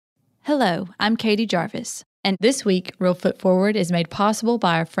Hello, I'm Katie Jarvis, and this week, Reelfoot Forward is made possible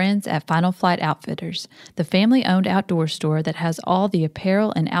by our friends at Final Flight Outfitters, the family-owned outdoor store that has all the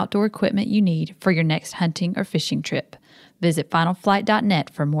apparel and outdoor equipment you need for your next hunting or fishing trip. Visit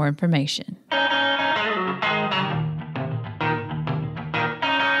finalflight.net for more information.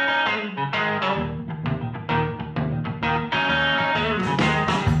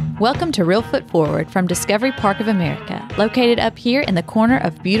 Welcome to Reelfoot Forward from Discovery Park of America, located up here in the corner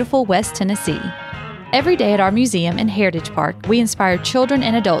of beautiful West Tennessee. Every day at our museum and Heritage Park, we inspire children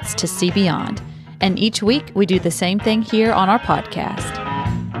and adults to see beyond. And each week, we do the same thing here on our podcast.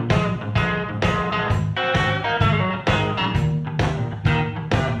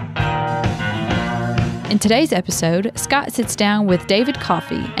 In today's episode, Scott sits down with David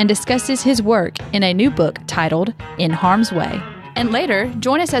Coffey and discusses his work in a new book titled In Harm's Way. And later,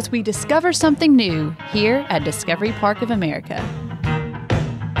 join us as we discover something new here at Discovery Park of America.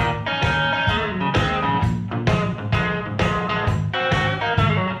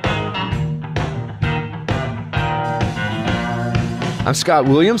 I'm Scott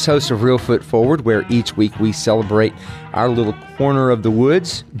Williams, host of Reelfoot Forward, where each week we celebrate our little corner of the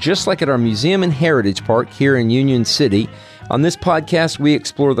woods, just like at our museum and Heritage Park here in Union City. On this podcast, we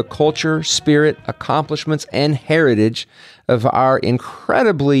explore the culture, spirit, accomplishments, and heritage of our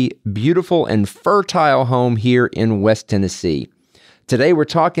incredibly beautiful and fertile home here in West Tennessee. Today, we're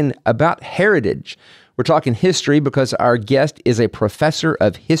talking about heritage. We're talking history because our guest is a professor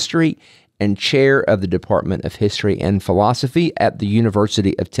of history and chair of the Department of History and Philosophy at the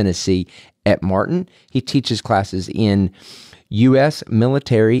University of Tennessee at Martin. He teaches classes in U.S.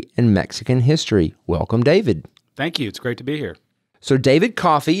 military and Mexican history. Welcome, David. Thank you. It's great to be here. So David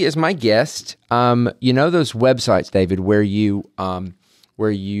Coffey is my guest. You know those websites, David, where you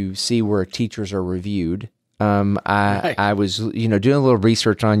see where teachers are reviewed. I was doing a little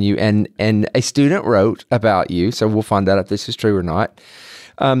research on you, and a student wrote about you. So we'll find out if this is true or not.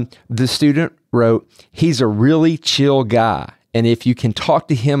 The student wrote, "He's a really chill guy, and if you can talk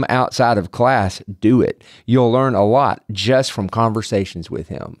to him outside of class, do it. You'll learn a lot just from conversations with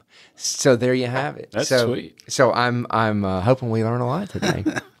him." So there you have it. That's sweet. So I'm hoping we learn a lot today.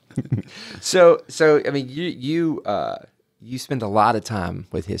 So I mean, you spend a lot of time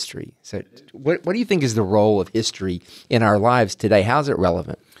with history. So what do you think is the role of history in our lives today? How's it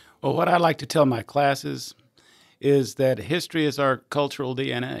relevant? Well, what I like to tell my classes is that history is our cultural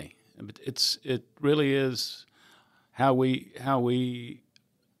DNA. It really is how we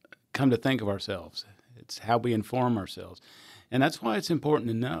come to think of ourselves. It's how we inform ourselves. And that's why it's important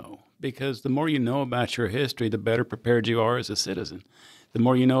to know, because the more you know about your history, the better prepared you are as a citizen. The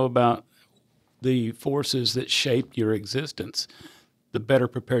more you know about the forces that shaped your existence, the better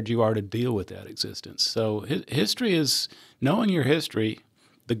prepared you are to deal with that existence. So history is, knowing your history,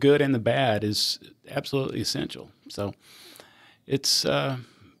 the good and the bad, is absolutely essential. So it's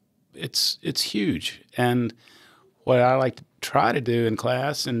huge. And what I like to try to do in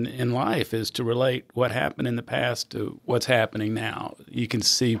class and in life is to relate what happened in the past to what's happening now. You can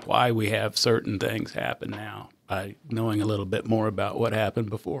see why we have certain things happen now by knowing a little bit more about what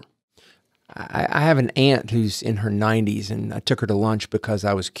happened before. I have an aunt who's in her 90s, and I took her to lunch because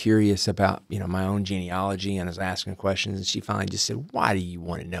I was curious about, my own genealogy, and I was asking questions, and she finally just said, "Why do you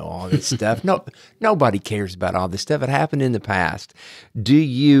want to know all this stuff? Nobody cares about all this stuff. It happened in the past."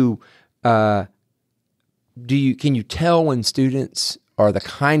 Can you tell when students are the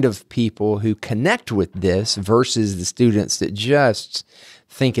kind of people who connect with this versus the students that just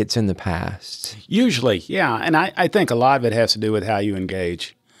think it's in the past? Usually, yeah. And I think a lot of it has to do with how you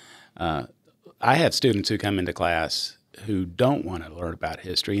engage. I have students who come into class who don't want to learn about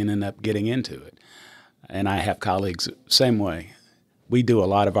history and end up getting into it. And I have colleagues, same way. We do a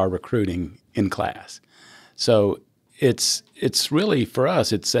lot of our recruiting in class. So it's really, for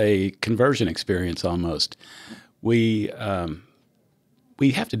us, it's a conversion experience almost. We have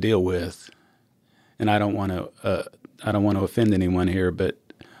to deal with, and I don't want to offend anyone here, but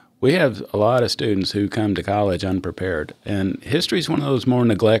we have a lot of students who come to college unprepared, and history is one of those more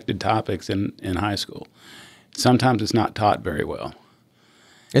neglected topics in high school. Sometimes it's not taught very well.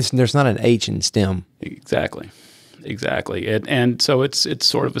 There's not an H in STEM. Exactly. And so it's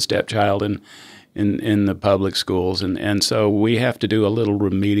sort of a stepchild in the public schools, and so we have to do a little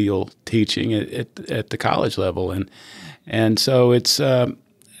remedial teaching at the college level, and so it's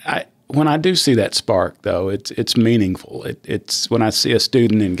when I do see that spark, though, it's meaningful. It's when I see a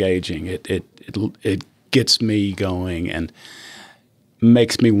student engaging, it gets me going and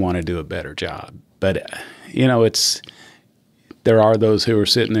makes me want to do a better job. But there are those who are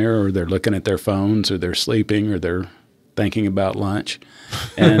sitting there, or they're looking at their phones, or they're sleeping, or they're thinking about lunch.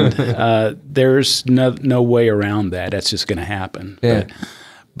 And there's no way around that. That's just going to happen. Yeah.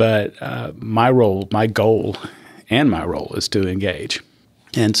 But my goal, and my role is to engage.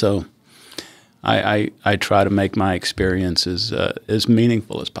 And so I try to make my experiences as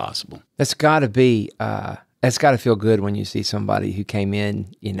meaningful as possible. That's got to be. That's got to feel good when you see somebody who came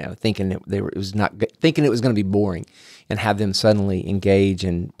in, thinking it was going to be boring, and have them suddenly engage.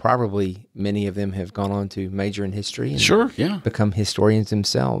 And probably many of them have gone on to major in history and Sure, yeah, become historians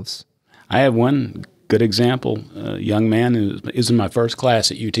themselves. I have one good example. A young man who is in my first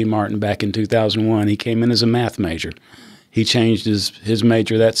class at UT Martin back in 2001. He came in as a math major. He changed his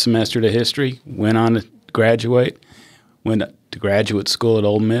major that semester to history, went on to graduate, went to graduate school at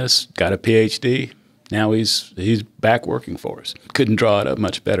Ole Miss, got a PhD. Now he's back working for us. Couldn't draw it up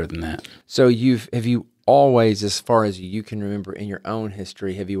much better than that. So have you always, as far as you can remember in your own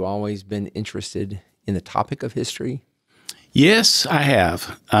history, have you always been interested in the topic of history? Yes, I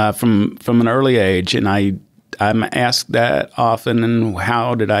have from an early age, and I'm asked that often. And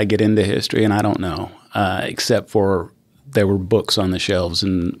how did I get into history? And I don't know, except for there were books on the shelves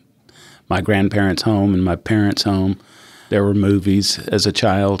in my grandparents' home and my parents' home. There were movies as a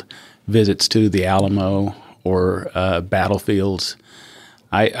child, visits to the Alamo or battlefields.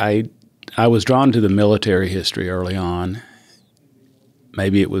 I was drawn to the military history early on.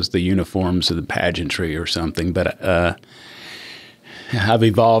 Maybe it was the uniforms or the pageantry or something, but I've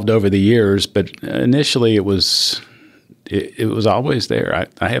evolved over the years. But initially, it was always there.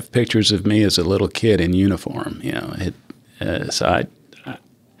 I have pictures of me as a little kid in uniform. So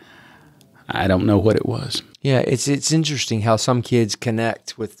I don't know what it was. Yeah, it's interesting how some kids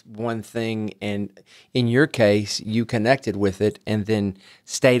connect with one thing, and in your case, you connected with it and then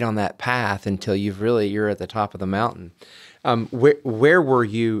stayed on that path until you're at the top of the mountain. Where were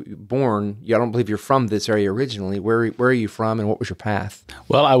you born? I don't believe you're from this area originally. Where are you from, and what was your path?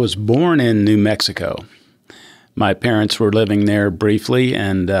 Well, I was born in New Mexico. My parents were living there briefly,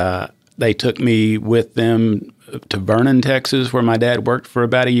 and they took me with them to Vernon, Texas, where my dad worked for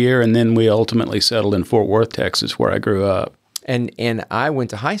about a year, and then we ultimately settled in Fort Worth, Texas, where I grew up. And I went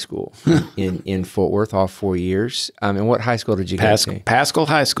to high school in Fort Worth all 4 years. And what high school did you go to? Paschal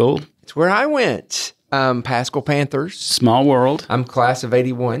High School. It's where I went. Paschal Panthers. Small world. I'm class of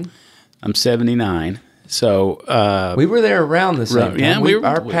 81. I'm 79. So we were there around the same time. Yeah,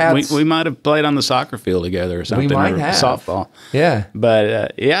 our paths. We might have played on the soccer field together or something. We might or have softball. Yeah,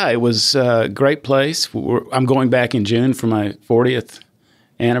 but it was a great place. I'm going back in June for my 40th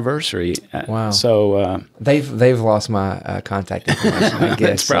anniversary. Wow! So they've lost my contact information. I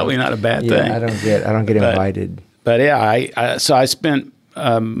guess it's probably not a bad thing. I don't get invited. But yeah, so I spent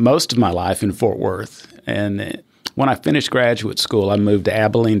most of my life in Fort Worth, and when I finished graduate school, I moved to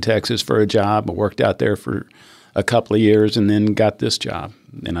Abilene, Texas for a job. I worked out there for a couple of years and then got this job.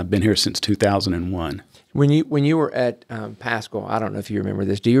 And I've been here since 2001. When you were at Paschal, I don't know if you remember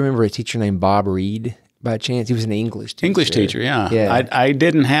this. Do you remember a teacher named Bob Reed by chance? He was an English teacher. English teacher, yeah. I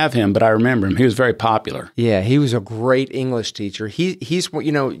didn't have him, but I remember him. He was very popular. Yeah, he was a great English teacher. He's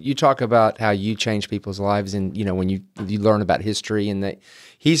you talk about how you change people's lives, and when you learn about history, and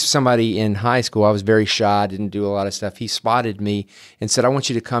he's somebody in high school. I was very shy, didn't do a lot of stuff. He spotted me and said, "I want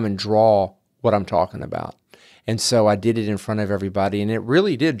you to come and draw what I'm talking about." And so I did it in front of everybody, and it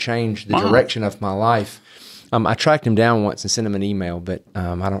really did change the direction of my life. I tracked him down once and sent him an email, but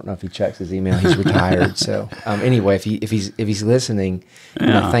I don't know if he checks his email. He's retired. So anyway, if he's listening,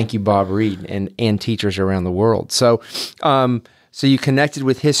 thank you, Bob Reed, and teachers around the world. So so you connected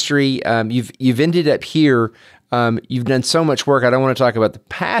with history. You've ended up here. You've done so much work. I don't want to talk about the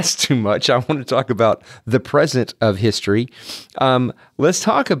past too much. I want to talk about the present of history. Let's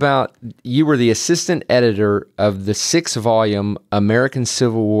talk about, you were the assistant editor of the 6-volume American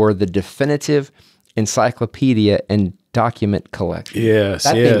Civil War, the Definitive Encyclopedia and Document Collection. Yes,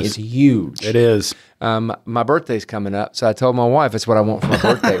 that thing is huge. It is. My birthday's coming up, so I told my wife it's what I want for my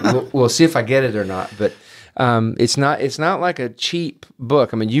birthday. We'll see if I get it or not, but it's not like a cheap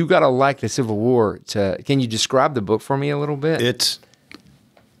book. I mean, you got to like the Civil War. Can you describe the book for me a little bit?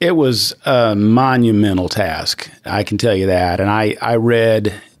 It was a monumental task, I can tell you that. And I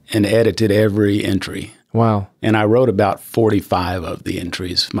read and edited every entry. Wow. And I wrote about 45 of the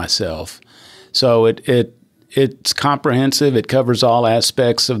entries myself. So it's comprehensive. It covers all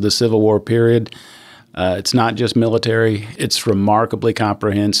aspects of the Civil War period. It's not just military. It's remarkably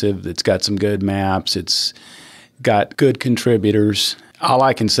comprehensive. It's got some good maps. It's got good contributors. All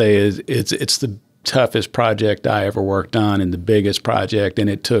I can say is it's the toughest project I ever worked on, and the biggest project, and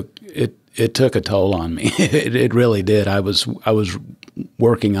it took a toll on me. It really did. I was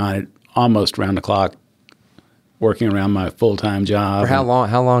working on it almost round the clock working around my full-time job. For how long?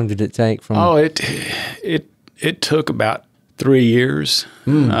 How long did it take from? Oh, it took about 3 years,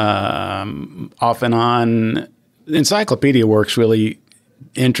 off and on. Encyclopedia work's really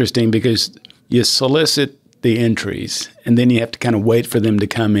interesting because you solicit the entries, and then you have to kind of wait for them to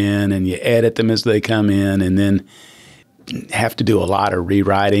come in, and you edit them as they come in, and then have to do a lot of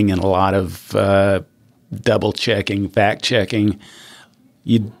rewriting and a lot of double checking, fact checking.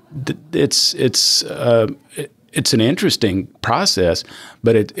 It's an interesting process,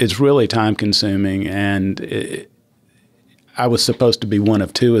 but it's really time consuming. And I was supposed to be one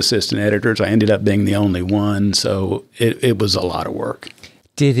of 2 assistant editors. I ended up being the only one, so it was a lot of work.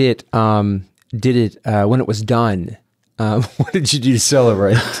 Did it when it was done? What did you do to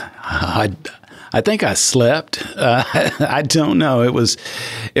celebrate? I think I slept. I don't know. It was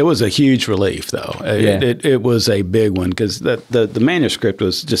a huge relief, though. It was a big one because the manuscript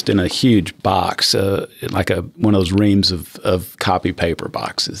was just in a huge box, like one of those reams of copy paper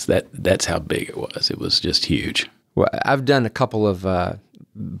boxes. That's how big it was. It was just huge. Well, I've done a couple of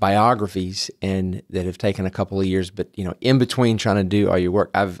biographies and that have taken a couple of years, but in between trying to do all your work,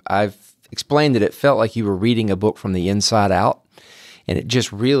 I've explained that it felt like you were reading a book from the inside out. And it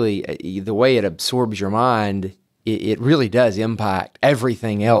just really, the way it absorbs your mind, it really does impact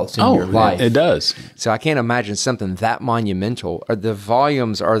everything else in your life. It does. So I can't imagine something that monumental. Are the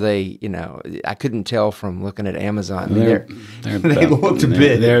volumes, are they, I couldn't tell from looking at Amazon. I mean, they looked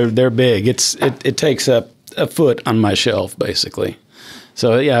big. They're big. It takes up a foot on my shelf, basically.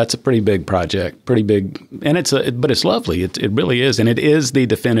 So yeah, it's a pretty big project, pretty big, and but it's lovely. It really is, and it is the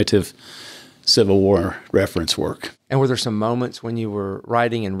definitive Civil War reference work. And were there some moments when you were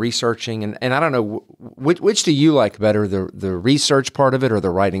writing and researching, and I don't know, which do you like better, the research part of it or the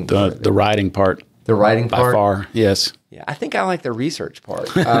writing part of it? The writing part. The writing part? By far, yes. Yeah, I think I like the research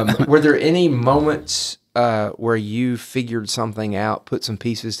part. Were there any moments where you figured something out, put some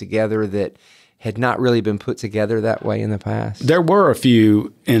pieces together that had not really been put together that way in the past? There were a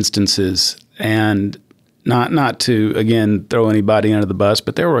few instances, and not to, again, throw anybody under the bus,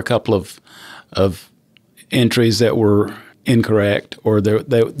 but there were a couple of entries that were incorrect or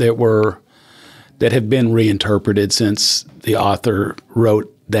that have been reinterpreted since the author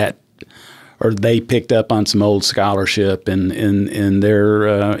wrote that, or they picked up on some old scholarship in their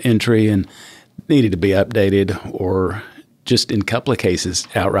entry and needed to be updated, or just in a couple of cases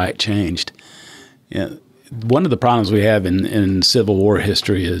outright changed. Yeah, one of the problems we have in Civil War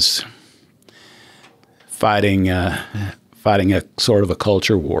history is fighting a sort of a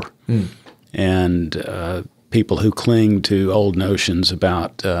culture war. And people who cling to old notions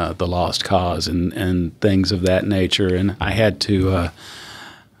about the lost cause and things of that nature. And I had to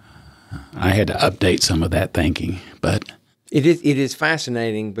update some of that thinking. But it is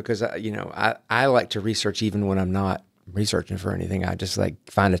fascinating because I like to research even when I'm not researching for anything. I just like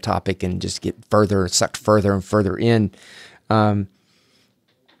find a topic and just get sucked further and further in. It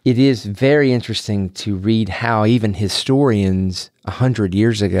is very interesting to read how even historians 100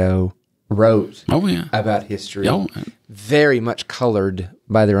 years ago wrote about history, very much colored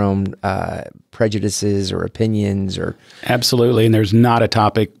by their own prejudices or opinions. Absolutely, and there's not a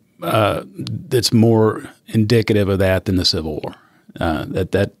topic that's more indicative of that than the Civil War.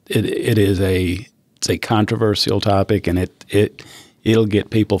 It's a controversial topic, and it'll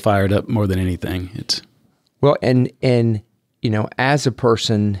get people fired up more than anything. And as a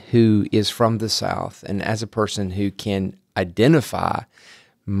person who is from the South, and as a person who can identify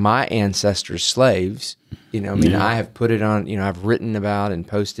my ancestors' slaves, I have put it on, I've written about and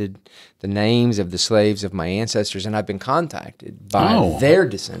posted the names of the slaves of my ancestors, and I've been contacted by their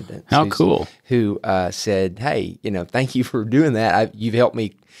descendants. How cool. Who said, hey, thank you for doing that. You've helped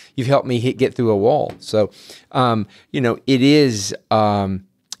me get through a wall. So, it is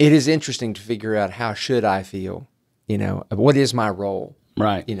interesting to figure out how should I feel, what is my role,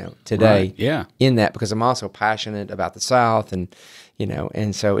 right? Today, right. In that, because I'm also passionate about the South, and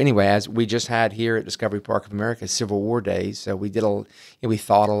so anyway, as we just had here at Discovery Park of America, Civil War Days, so we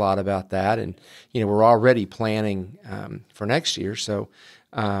thought a lot about that, and we're already planning for next year, so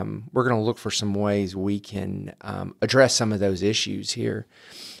we're going to look for some ways we can address some of those issues here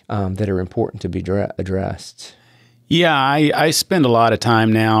that are important to be addressed. Yeah, I spend a lot of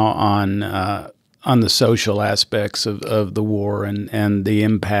time now on the social aspects of the war and the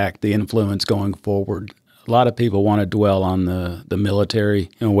impact, the influence going forward. A lot of people want to dwell on the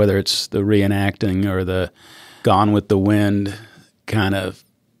military, whether it's the reenacting or the Gone with the Wind kind of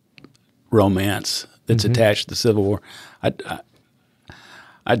romance that's attached to the Civil War.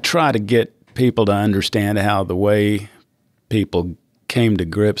 I try to get people to understand how the way people came to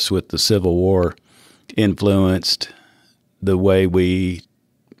grips with the Civil War influenced the way we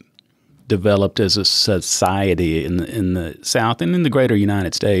developed as a society in the South and in the greater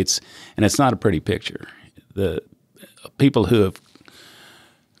United States, and it's not a pretty picture. The people who have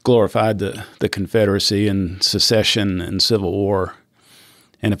glorified the Confederacy and secession and Civil War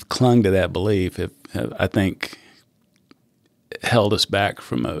and have clung to that belief have I think, held us back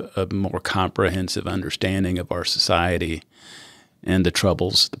from a more comprehensive understanding of our society and the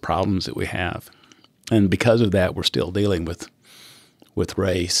troubles, the problems that we have. And because of that, we're still dealing with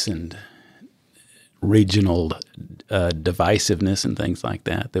race and regional divisiveness and things like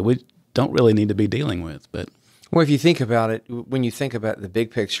that we don't really need to be dealing with. But well, if you think about it, when you think about the big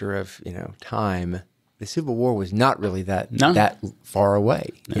picture of time, the Civil War was not really that far away.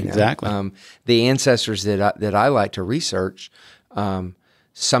 Exactly. The ancestors that I like to research,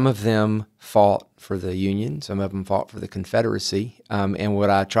 some of them fought for the Union, some of them fought for the Confederacy, and what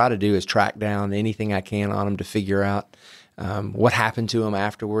I try to do is track down anything I can on them to figure out what happened to them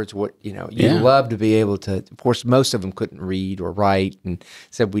afterwards. You love to be able to. Of course, most of them couldn't read or write, and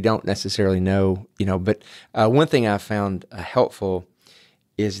said we don't necessarily know. But one thing I found helpful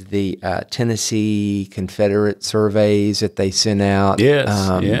is the Tennessee Confederate surveys that they sent out.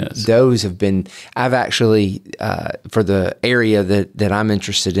 Yes. Those have been. I've actually, for the area that I'm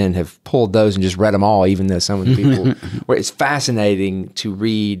interested in, have pulled those and just read them all. Even though some of the people, where it's fascinating to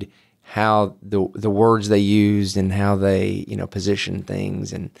read how the words they used and how they position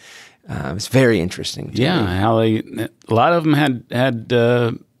things, and it's very interesting. To me. How a lot of them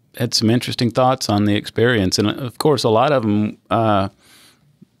had some interesting thoughts on the experience, and of course, a lot of them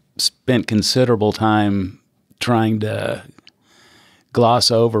spent considerable time trying to gloss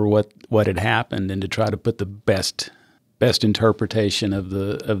over what had happened and to try to put the best interpretation of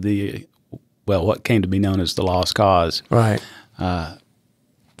the what came to be known as the lost cause. Right.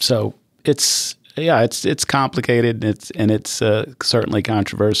 So it's complicated. It's certainly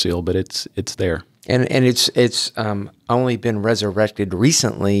controversial, but it's there. And it's only been resurrected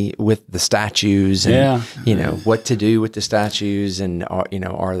recently with the statues and what to do with the statues, and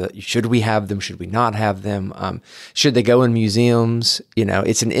should we have them, should we not have them, should they go in museums?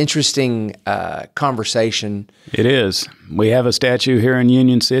 It's an interesting conversation. It is. We have a statue here in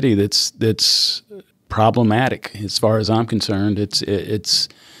Union City that's problematic as far as I'm concerned. It's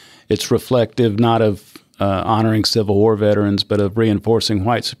reflective not of honoring Civil War veterans, but of reinforcing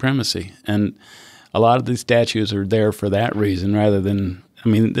white supremacy. And a lot of these statues are there for that reason, rather than,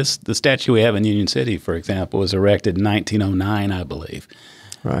 the statue we have in Union City, for example, was erected in 1909, I believe.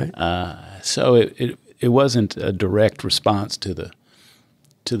 Right. So it wasn't a direct response to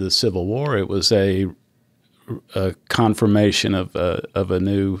the Civil War. It was a confirmation of a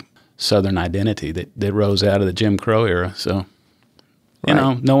new Southern identity that rose out of the Jim Crow era. So,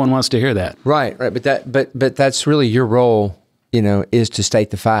 no one wants to hear that. Right. But that's really your role. Is to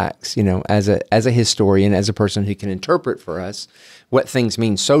state the facts, as a historian, as a person who can interpret for us what things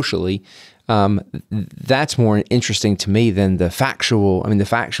mean socially. That's more interesting to me than the factual. The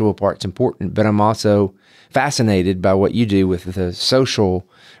factual part's important, but I'm also fascinated by what you do with the social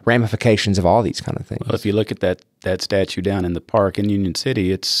ramifications of all these kind of things. Well, if you look at that statue down in the park in Union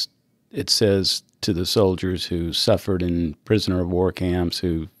City, it says to the soldiers who suffered in prisoner of war camps,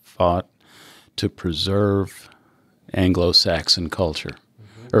 who fought to preserve Anglo-Saxon culture,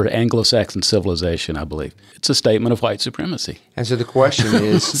 or Anglo-Saxon civilization, I believe. It's a statement of white supremacy. And so the question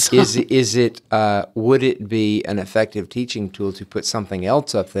is, would it be an effective teaching tool to put something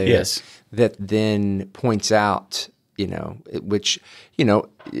else up there that then points out,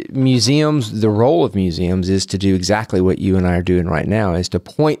 museums, the role of museums is to do exactly what you and I are doing right now, is to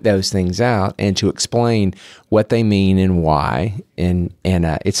point those things out and to explain what they mean and why, and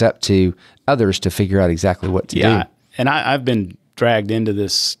it's up to others to figure out exactly what to do. And I've been dragged into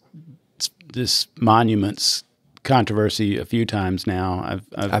this monuments controversy a few times now.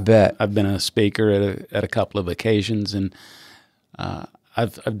 I bet I've been a speaker at a couple of occasions, and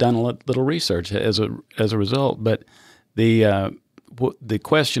I've done a little research as a result. But the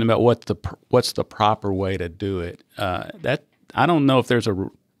question about what's the proper way to do it, that I don't know if there's a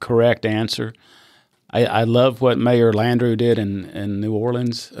correct answer. I love what Mayor Landrieu did in New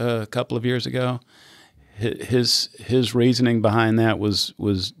Orleans a couple of years ago. His reasoning behind that was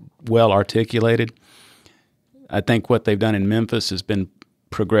well articulated. I think what they've done in Memphis has been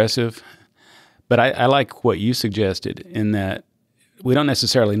progressive, but I like what you suggested in that we don't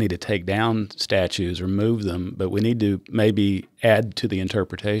necessarily need to take down statues or move them, but we need to maybe add to the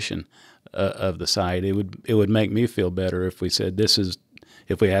interpretation of the site. It would make me feel better if we said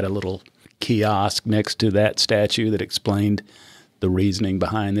if we had a little kiosk next to that statue that explained the reasoning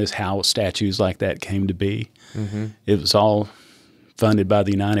behind this, how statues like that came to be. It was all funded by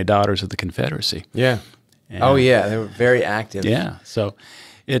the United Daughters of the Confederacy. Yeah. And, They were very active. Yeah. So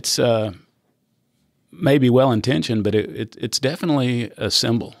it's maybe well-intentioned, but it's definitely a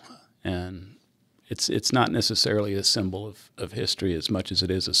symbol. And it's not necessarily a symbol of history as much as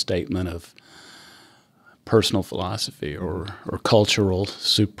it is a statement of personal philosophy or cultural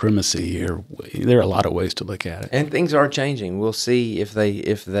supremacy, or there are a lot of ways to look at it. And things are changing. We'll see if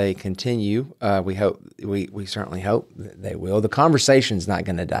they continue. We certainly hope that they will. The conversation's not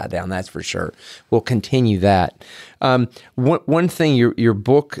going to die down, that's for sure. We'll continue that. One thing, your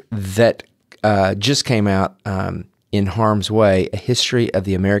book that just came out, In Harm's Way, A History of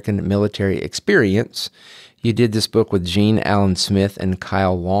the American Military Experience. You did this book with Gene Allen Smith and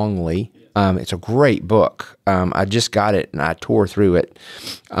Kyle Longley. It's a great book. I just got it and I tore through it.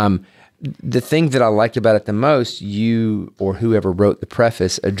 The thing that I liked about it the most, you or whoever wrote the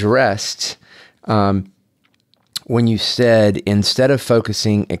preface addressed when you said, instead of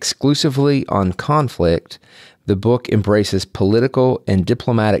focusing exclusively on conflict, the book embraces political and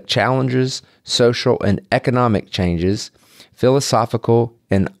diplomatic challenges, social and economic changes, philosophical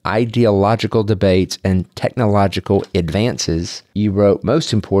and ideological debates, and technological advances. You wrote,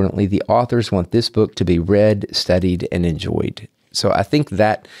 most importantly, the authors want this book to be read, studied, and enjoyed. So I think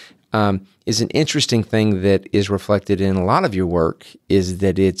that is an interesting thing that is reflected in a lot of your work, is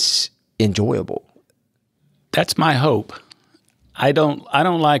that it's enjoyable. That's my hope. I don't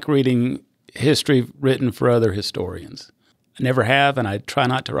like reading history written for other historians. I never have, and I try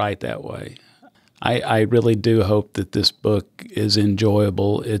not to write that way. I really do hope that this book is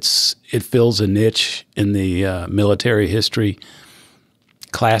enjoyable. It fills a niche in the military history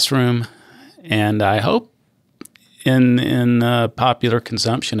classroom, and I hope in popular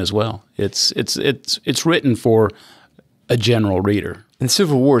consumption as well. It's written for a general reader. And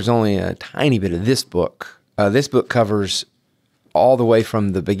Civil War is only a tiny bit of this book. This book covers all the way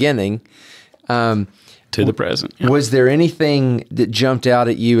from the beginning to the present. Yeah. Was there anything that jumped out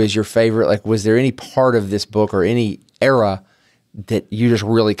at you as your favorite? Like, was there any part of this book or any era that you just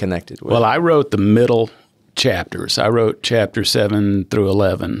really connected with? Well, I wrote the middle chapters. I wrote chapter 7 through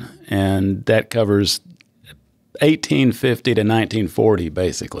 11, and that covers 1850 to 1940,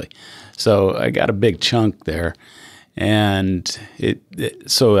 basically. So I got a big chunk there. And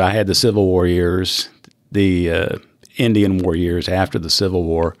so I had the Civil War years, the Indian War years after the Civil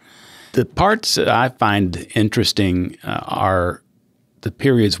War. The parts that I find interesting are the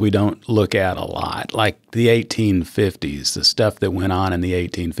periods we don't look at a lot, like the 1850s, the stuff that went on in the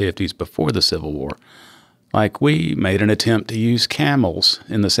 1850s before the Civil War. Like, we made an attempt to use camels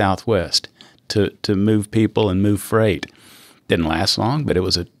in the Southwest to move people and move freight. Didn't last long, but it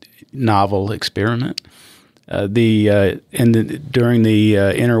was a novel experiment. During the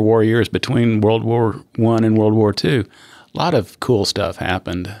interwar years between World War I and World War II, a lot of cool stuff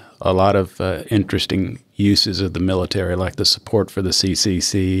happened. A lot of interesting uses of the military, like the support for the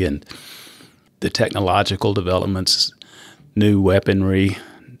CCC and the technological developments, new weaponry,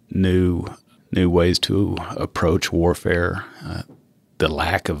 new ways to approach warfare, the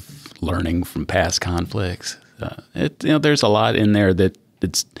lack of learning from past conflicts. There's a lot in there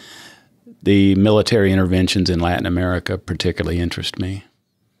that's the military interventions in Latin America particularly interest me.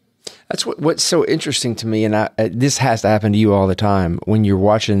 That's what's so interesting to me, and this has to happen to you all the time when you're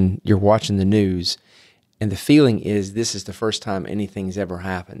watching the news, and the feeling is this is the first time anything's ever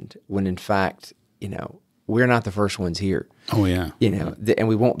happened. When in fact, we're not the first ones here. Oh yeah, and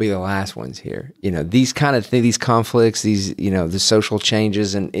we won't be the last ones here. These kind of things, these conflicts, these the social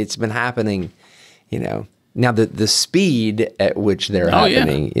changes, and it's been happening. Now the speed at which they're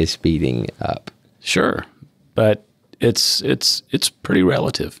happening is speeding up. Sure, but it's pretty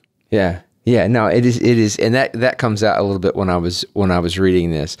relative. Yeah. No, it is, and that comes out a little bit when I was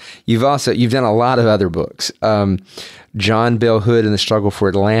reading this. You've done a lot of other books. John Bell Hood and the Struggle for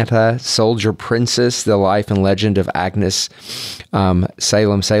Atlanta, Soldier Princess, The Life and Legend of Agnes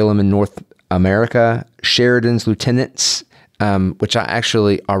Salem in North America, Sheridan's Lieutenants, which I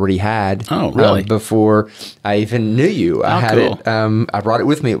actually already had. Oh, really? Before I even knew you. I had cool. it. I brought it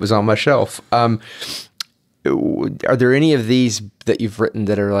with me. It was on my shelf. Are there any of these that you've written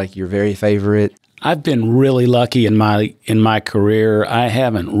that are like your very favorite? I've been really lucky in my career. I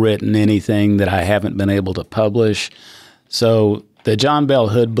haven't written anything that I haven't been able to publish. So the John Bell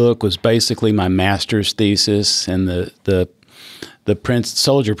Hood book was basically my master's thesis, and the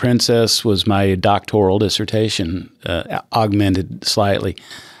Soldier Princess was my doctoral dissertation, augmented slightly.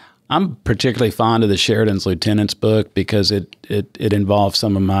 I'm particularly fond of the Sheridan's Lieutenants book because it involves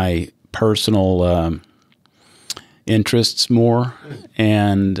some of my personal interests more,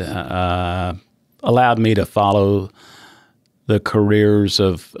 and allowed me to follow the careers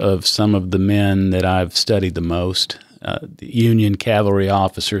of some of the men that I've studied the most, the Union cavalry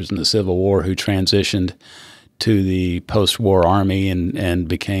officers in the Civil War who transitioned to the post-war Army and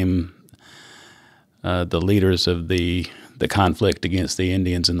became the leaders of the conflict against the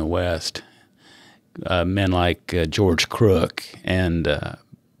Indians in the West. Men like George Crook and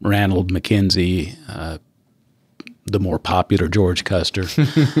Ranald Mackenzie, the more popular George Custer.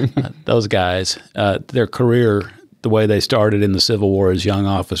 Those guys, their career, the way they started in the Civil War as young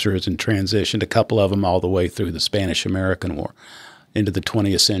officers and transitioned, a couple of them all the way through the Spanish-American War into the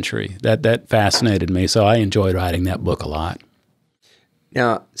 20th century. That fascinated me, so I enjoyed writing that book a lot.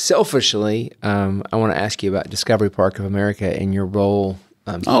 Now, selfishly, I want to ask you about Discovery Park of America and your role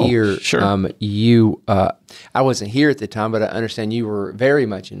here. Sure. I wasn't here at the time, but I understand you were very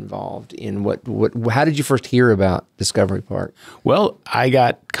much involved in how did you first hear about Discovery Park? Well, I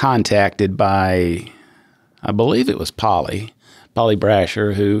got contacted by, I believe it was Polly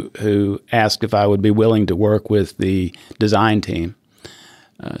Brasher, who asked if I would be willing to work with the design team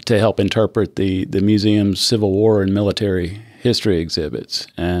to help interpret the museum's Civil War and military history exhibits,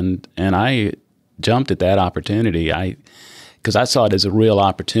 and I jumped at that opportunity. Because I saw it as a real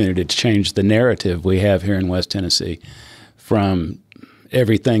opportunity to change the narrative we have here in West Tennessee from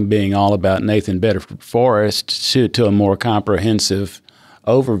everything being all about Nathan Bedford Forrest to a more comprehensive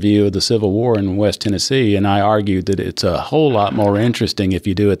overview of the Civil War in West Tennessee. And I argued that it's a whole lot more interesting if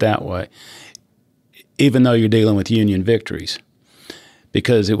you do it that way, even though you're dealing with Union victories.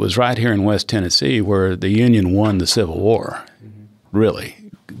 Because it was right here in West Tennessee where the Union won the Civil War, really,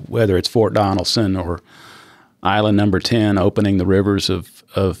 whether it's Fort Donelson or Island Number 10 opening the rivers of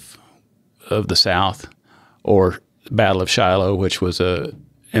the South, or Battle of Shiloh, which was a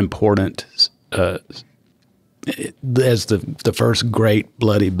important as the first great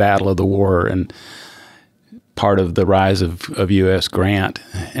bloody battle of the war and part of the rise of U.S. Grant.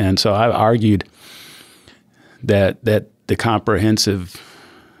 And so I argued that the comprehensive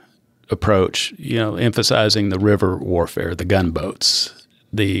approach, emphasizing the river warfare, the gunboats,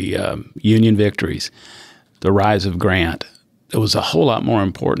 the Union victories, the rise of Grant, it was a whole lot more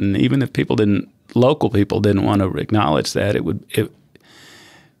important. Even if local people didn't want to acknowledge that,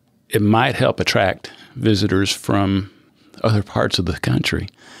 it might help attract visitors from other parts of the country.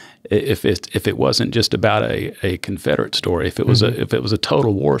 If it wasn't just about a Confederate story, if it was a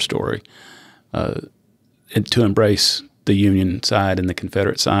total war story, to embrace the Union side and the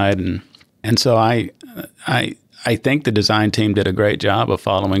Confederate side, and so I think the design team did a great job of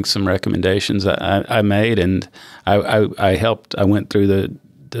following some recommendations I made, and I helped. I went through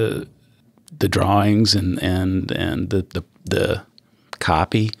the drawings and the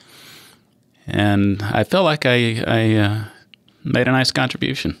copy, and I felt like I made a nice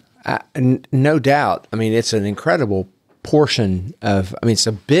contribution. No doubt. I mean, it's an incredible portion of. I mean,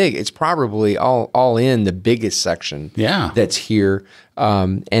 it's probably all in the biggest section. Yeah. That's here,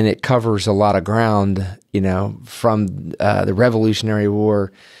 and it covers a lot of ground. From the Revolutionary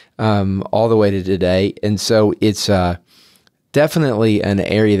War all the way to today. And so it's definitely an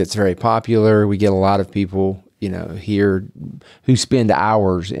area that's very popular. We get a lot of people, here who spend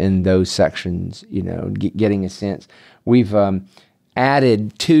hours in those sections, getting a sense. We've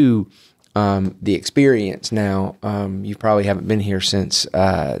added to the experience now. You probably haven't been here since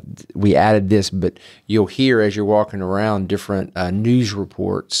we added this, but you'll hear as you're walking around different news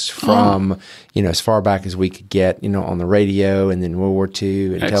reports from, as far back as we could get, on the radio, and then World War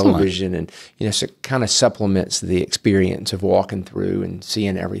II and Excellent. television, and, so it kind of supplements the experience of walking through and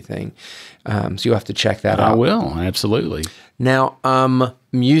seeing everything. So you'll have to check that out. I will, absolutely. Now,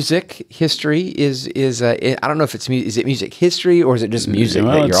 music history is I don't know if is it music history or is it just music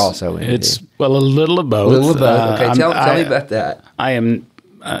that you're also into? It's a little of both. A little of both. Okay, tell me about that. I am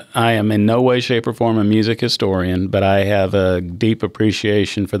in no way, shape, or form a music historian, but I have a deep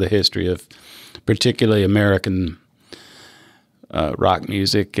appreciation for the history of particularly American rock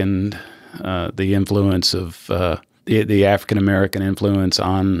music and the influence of the African American influence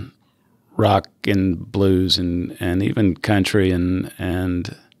on rock and blues and even country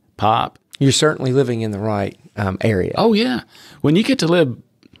and pop. You're certainly living in the right area. Oh yeah, when you get to live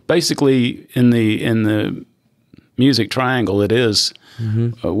basically in the music triangle, it is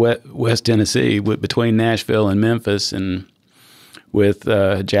West Tennessee, between Nashville and Memphis, and with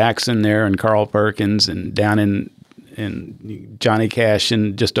Jackson there and Carl Perkins, and down in and Johnny Cash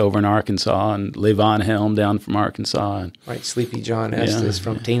just over in Arkansas, and Levon Helm down from Arkansas, and Right, Sleepy John Estes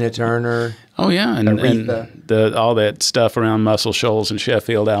from Tina Turner. Oh yeah, and all that stuff around Muscle Shoals and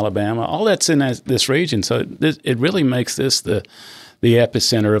Sheffield, Alabama, all that's in this region. So it really makes this the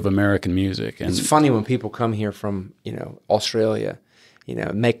epicenter of American music. And it's funny when people come here from Australia,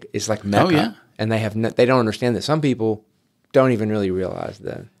 it's like Mecca. Oh yeah, and they don't understand that. Some people don't even really realize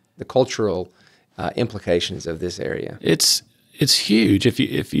the cultural implications of this area. It's huge.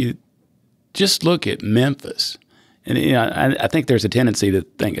 If you just look at Memphis, and I think there's a tendency to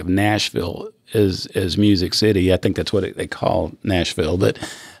think of Nashville as Music City. I think that's what they call Nashville,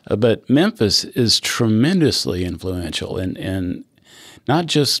 but Memphis is tremendously influential in not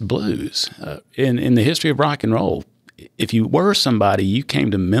just blues, in the history of rock and roll. If you were somebody, you came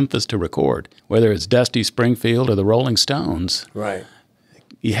to Memphis to record, whether it's Dusty Springfield or the Rolling Stones. Right.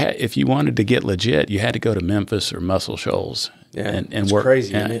 If you wanted to get legit, you had to go to Memphis or Muscle Shoals. Yeah, and it's work.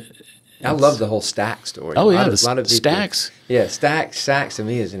 Crazy, isn't it? I love the whole Stax story. Oh, yeah, a lot of people, Stax. Yeah, Stax to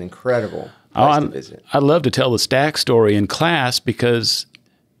me is an incredible place to visit. I love to tell the Stax story in class because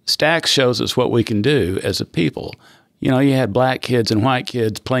Stax shows us what we can do as a people. You had black kids and white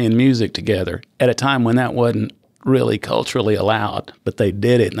kids playing music together at a time when that wasn't really culturally allowed, but they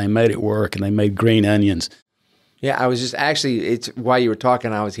did it and they made it work, and they made Green Onions. Yeah, I was just it's while you were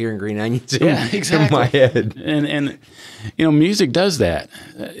talking, I was hearing Green Onions exactly. in my head. And music does that.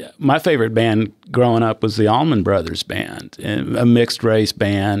 My favorite band growing up was the Allman Brothers Band, a mixed race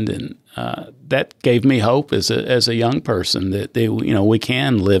band, and that gave me hope as a young person that we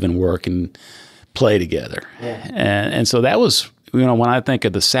can live and work and play together. Yeah. And so that was when I think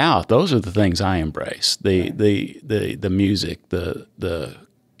of the South, those are the things I embrace. The music, that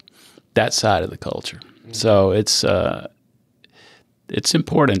side of the culture. So it's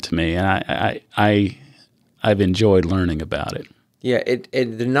important to me, and I've enjoyed learning about it. Yeah,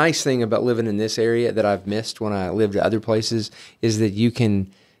 the nice thing about living in this area that I've missed when I lived at other places is that you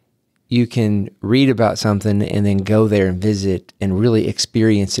can read about something and then go there and visit and really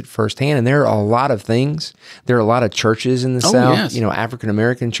experience it firsthand. And there are a lot of things. There are a lot of churches in the South, yes. African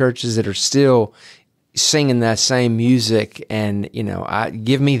American churches that are still singing that same music, and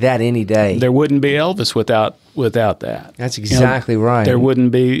give me that any day. There wouldn't be Elvis without that. That's exactly right. There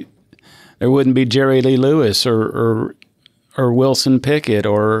wouldn't be Jerry Lee Lewis or Wilson Pickett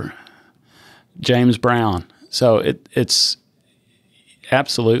or James Brown. So it's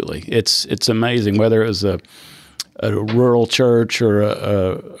absolutely it's amazing, whether it was a rural church or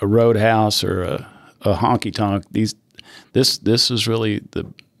a roadhouse or a honky tonk. This is really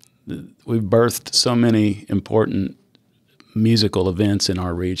we've birthed so many important musical events in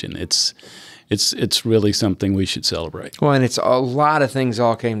our region. It's really something we should celebrate. Well, and it's a lot of things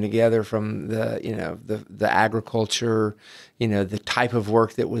all came together from the agriculture, the type of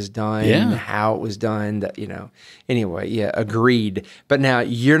work that was done, how it was done. Anyway, yeah, agreed. But now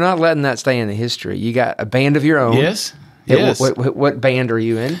you're not letting that stay in the history. You got a band of your own. Yes. What band are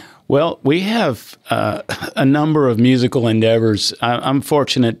you in? Well, we have a number of musical endeavors. I'm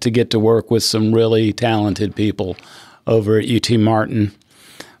fortunate to get to work with some really talented people over at UT Martin.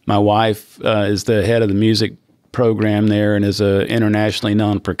 My wife is the head of the music program there and is an internationally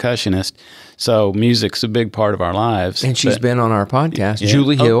known percussionist. So music's a big part of our lives. And she's been on our podcast,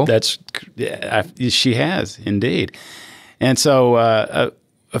 Julie Hill. She has, indeed. And so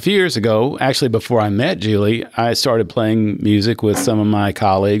a few years ago, actually before I met Julie, I started playing music with some of my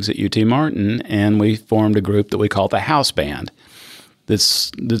colleagues at UT Martin, and we formed a group that we call the House Band.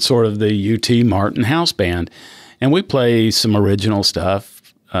 That's sort of the UT Martin House Band. And we play some original stuff.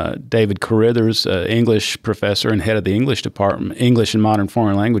 David Carithers, English professor and head of the English department, English and Modern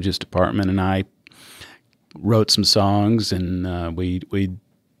Foreign Languages department, and I wrote some songs, and we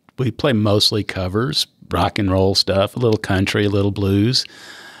play mostly covers, rock and roll stuff, a little country, a little blues,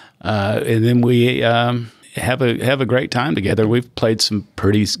 and then we have a great time together. We've played some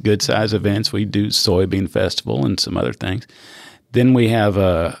pretty good size events. We do Soybean Festival and some other things. Then we have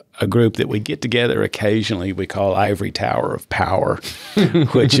a group that we get together occasionally. We call Ivory Tower of Power,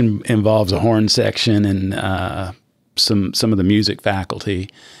 which involves a horn section and some of the music faculty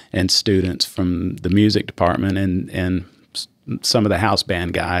and students from the music department and some of the house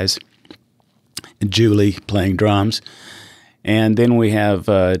band guys, and Julie playing drums. And then we have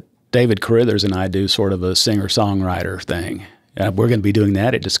David Carithers and I do sort of a singer-songwriter thing. We're going to be doing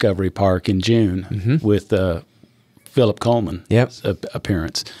that at Discovery Park in June with Philip Coleman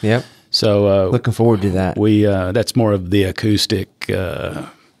appearance. Yep. So looking forward to that. We that's more of the acoustic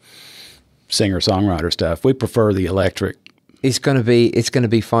singer-songwriter stuff. We prefer the electric it's gonna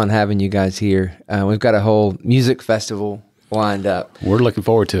be fun having you guys here. We've got a whole music festival lined up. We're looking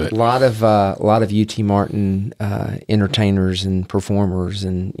forward to it. A lot of UT Martin entertainers and performers,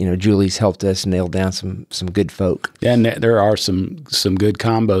 and Julie's helped us nail down some good folk. Yeah, and there are some good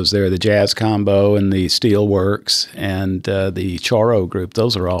combos there. The Jazz Combo and the Steelworks and the Choro Group.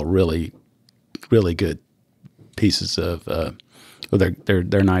 Those are all really, really good pieces of.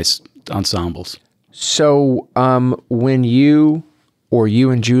 They're nice ensembles. So when you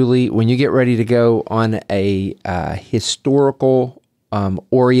and Julie, when you get ready to go on a historical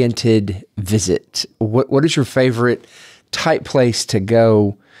oriented visit, what is your favorite type place to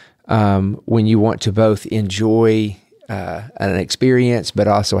go when you want to both enjoy an experience but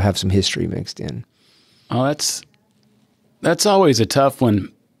also have some history mixed in? Oh, that's always a tough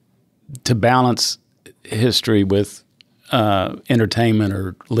one to balance history with entertainment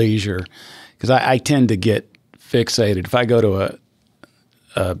or leisure, because I tend to get fixated. If I go to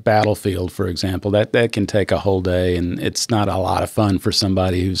a battlefield, for example, that can take a whole day, and it's not a lot of fun for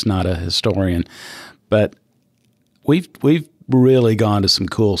somebody who's not a historian. But we've really gone to some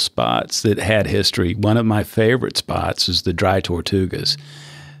cool spots that had history. One of my favorite spots is the Dry Tortugas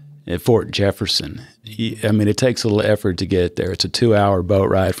at Fort Jefferson. I mean, it takes a little effort to get there. It's a 2-hour boat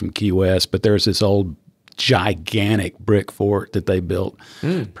ride from Key West, but there's this old gigantic brick fort that they built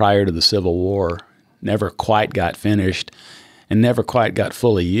prior to the Civil War. Never quite got finished and never quite got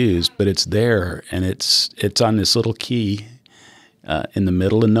fully used, but it's there, and it's on this little key in the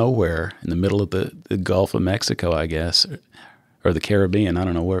middle of nowhere, in the middle of the Gulf of Mexico, I guess, or the Caribbean. I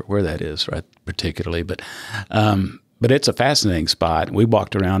don't know where that is, right, particularly, but it's a fascinating spot. We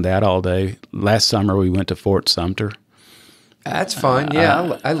walked around that all day. Last summer, we went to Fort Sumter. That's fun.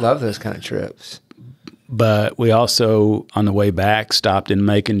 Yeah, I love those kind of trips. But we also, on the way back, stopped in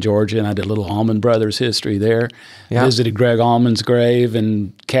Macon, Georgia, and I did a little Allman Brothers history there. Yeah. Visited Greg Allman's grave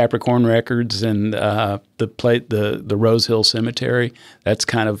and Capricorn Records and the Rose Hill Cemetery. That's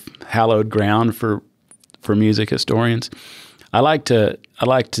kind of hallowed ground for music historians. I like to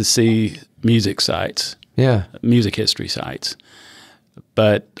see music sites, music history sites,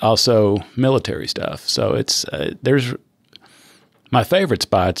 but also military stuff. So it's there's. My favorite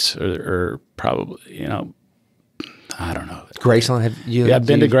spots are probably, I don't know. Graceland. I've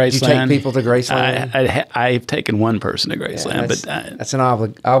been to Graceland. You take people to Graceland? I've taken one person to Graceland, but that's an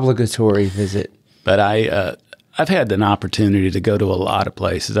obligatory visit. But I've had an opportunity to go to a lot of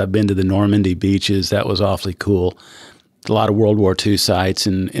places. I've been to the Normandy beaches. That was awfully cool. A lot of World War II sites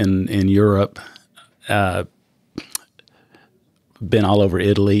in Europe. Been all over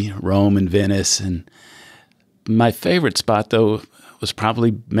Italy, Rome, and Venice, and my favorite spot though was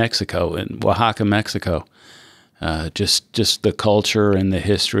probably Mexico, in Oaxaca, Mexico. Just the culture and the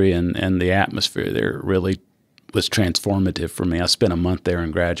history and the atmosphere there really was transformative for me. I spent a month there in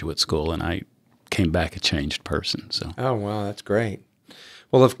graduate school, and I came back a changed person. So. Oh, wow, that's great.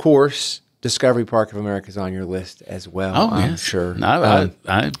 Well, of course, Discovery Park of America is on your list as well, I'm sure.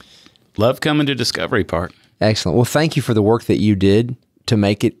 I love coming to Discovery Park. Excellent. Well, thank you for the work that you did to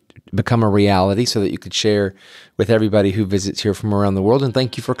make it become a reality so that you could share with everybody who visits here from around the world. And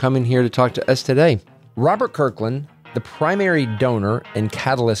thank you for coming here to talk to us today. Robert Kirkland, the primary donor and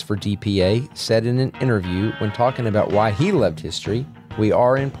catalyst for DPA, said in an interview when talking about why he loved history, "We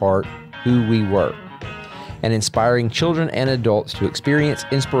are in part who we were." And inspiring children and adults to experience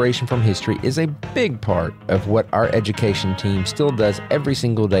inspiration from history is a big part of what our education team still does every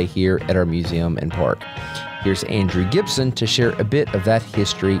single day here at our museum and park. Here's Andrew Gibson to share a bit of that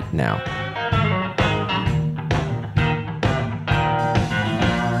history now.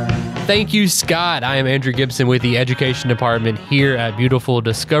 Thank you, Scott. I am Andrew Gibson with the Education Department here at beautiful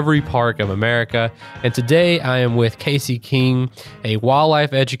Discovery Park of America. And today I am with Casey King, a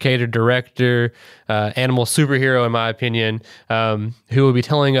wildlife educator, director, animal superhero, in my opinion, who will be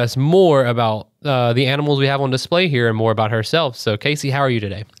telling us more about the animals we have on display here and more about herself. So, Casey, how are you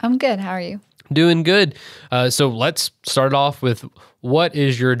today? I'm good. How are you? Doing good. So let's start off with, what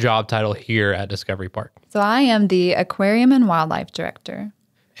is your job title here at Discovery Park? So I am the Aquarium and Wildlife Director.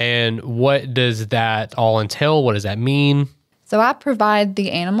 And what does that all entail? What does that mean? So I provide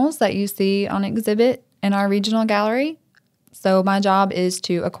the animals that you see on exhibit in our regional gallery. So my job is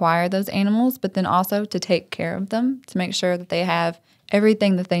to acquire those animals, but then also to take care of them, to make sure that they have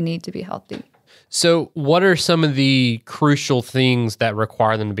everything that they need to be healthy. So what are some of the crucial things that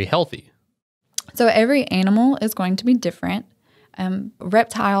require them to be healthy? So every animal is going to be different.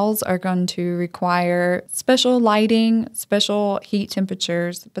 Reptiles are going to require special lighting, special heat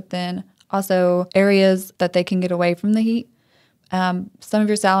temperatures, but then also areas that they can get away from the heat. Some of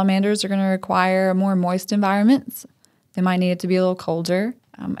your salamanders are going to require more moist environments. They might need it to be a little colder.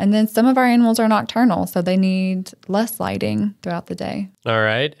 And then some of our animals are nocturnal, so they need less lighting throughout the day. All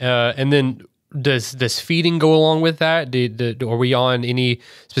right. And then does feeding go along with that? Are we on any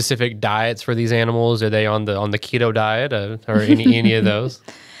specific diets for these animals? Are they on the keto diet or any of those?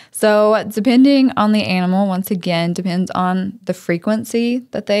 So depending on the animal, once again, depends on the frequency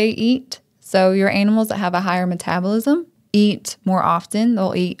that they eat. So your animals that have a higher metabolism eat more often.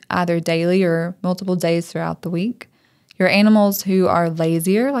 They'll eat either daily or multiple days throughout the week. Your animals who are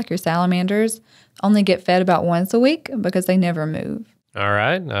lazier, like your salamanders, only get fed about once a week because they never move. All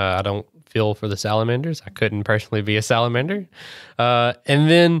right. I don't feel for the salamanders. I couldn't personally be a salamander. And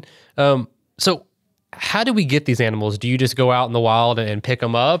then, so how do we get these animals? Do you just go out in the wild and pick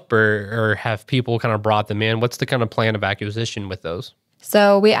them up, or have people kind of brought them in? What's the kind of plan of acquisition with those?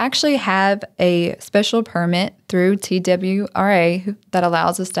 So we actually have a special permit through TWRA that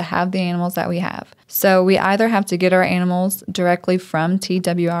allows us to have the animals that we have. So we either have to get our animals directly from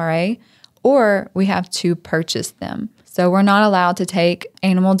TWRA or we have to purchase them. So we're not allowed to take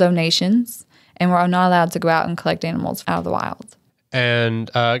animal donations, and we're not allowed to go out and collect animals out of the wild.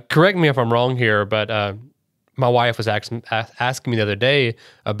 And correct me if I'm wrong here, but my wife was asking me the other day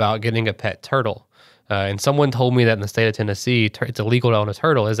about getting a pet turtle. And someone told me that in the state of Tennessee, it's illegal to own a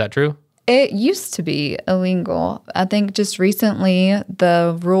turtle. Is that true? It used to be illegal. I think just recently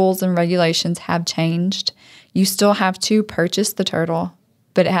the rules and regulations have changed. You still have to purchase the turtle,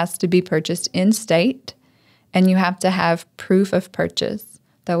 but it has to be purchased in state, and you have to have proof of purchase.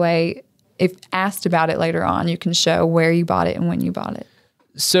 That way, if asked about it later on, you can show where you bought it and when you bought it.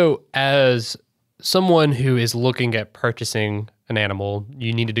 So as someone who is looking at purchasing an animal,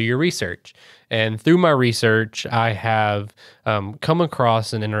 you need to do your research. And through my research, I have come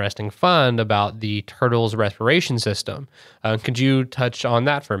across an interesting find about the turtle's respiration system. Could you touch on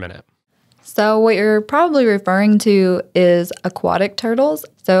that for a minute? So what you're probably referring to is aquatic turtles.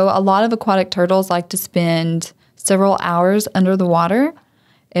 So a lot of aquatic turtles like to spend several hours under the water.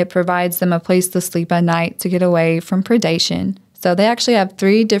 It provides them a place to sleep at night to get away from predation. So they actually have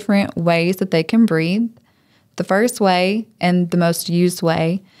 3 different ways that they can breathe. The first way, and the most used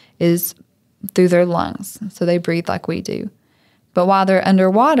way, is through their lungs. So they breathe like we do. But while they're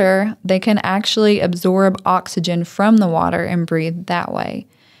underwater, they can actually absorb oxygen from the water and breathe that way.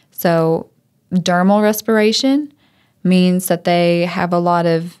 So dermal respiration means that they have a lot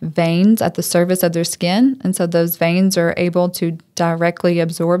of veins at the surface of their skin, and so those veins are able to directly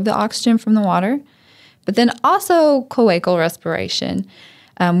absorb the oxygen from the water. But then also cloacal respiration.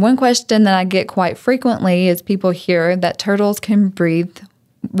 One question that I get quite frequently is people hear that turtles can breathe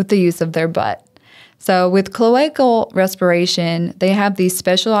with the use of their butt. So with cloacal respiration, they have these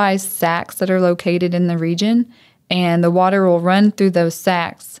specialized sacs that are located in the region, and the water will run through those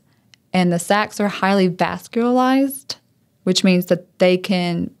sacs. And the sacs are highly vascularized, which means that they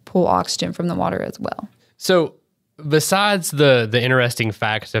can pull oxygen from the water as well. So besides the interesting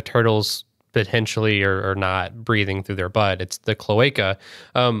facts of turtles potentially or not breathing through their butt, it's the cloaca.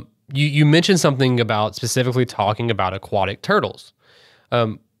 You mentioned something about specifically talking about aquatic turtles.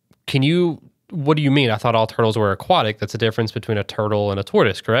 What do you mean? I thought all turtles were aquatic. That's the difference between a turtle and a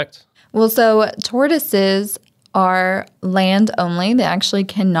tortoise, correct? Well, so tortoises are land only. They actually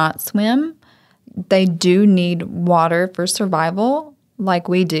cannot swim. They do need water for survival like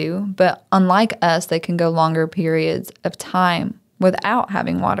we do, but unlike us, they can go longer periods of time without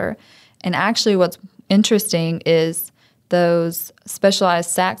having water. And actually what's interesting is those specialized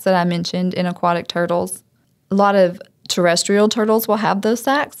sacs that I mentioned in aquatic turtles. A lot of terrestrial turtles will have those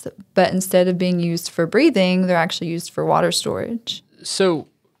sacs, but instead of being used for breathing, they're actually used for water storage. So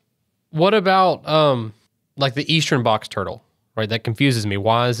what about like the eastern box turtle, right? That confuses me.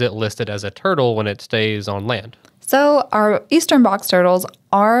 Why is it listed as a turtle when it stays on land? So our eastern box turtles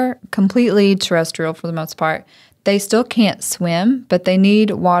are completely terrestrial for the most part. They still can't swim, but they need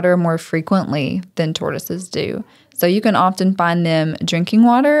water more frequently than tortoises do. So you can often find them drinking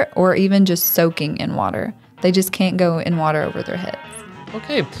water or even just soaking in water. They just can't go in water over their heads.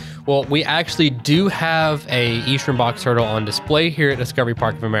 Okay. Well, we actually do have a eastern box turtle on display here at Discovery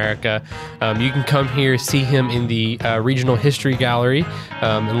Park of America. You can come here, see him in the Regional History Gallery,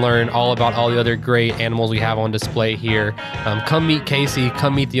 and learn all about all the other great animals we have on display here. Come meet Casey,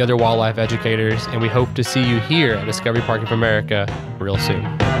 come meet the other wildlife educators, and we hope to see you here at Discovery Park of America real soon.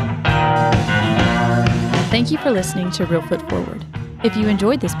 Thank you for listening to Reelfoot Forward. If you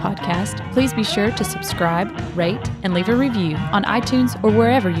enjoyed this podcast, please be sure to subscribe, rate, and leave a review on iTunes or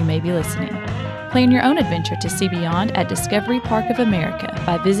wherever you may be listening. Plan your own adventure to see beyond at Discovery Park of America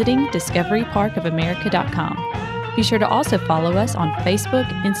by visiting discoveryparkofamerica.com. Be sure to also follow us on Facebook,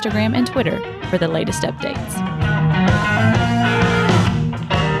 Instagram, and Twitter for the latest updates.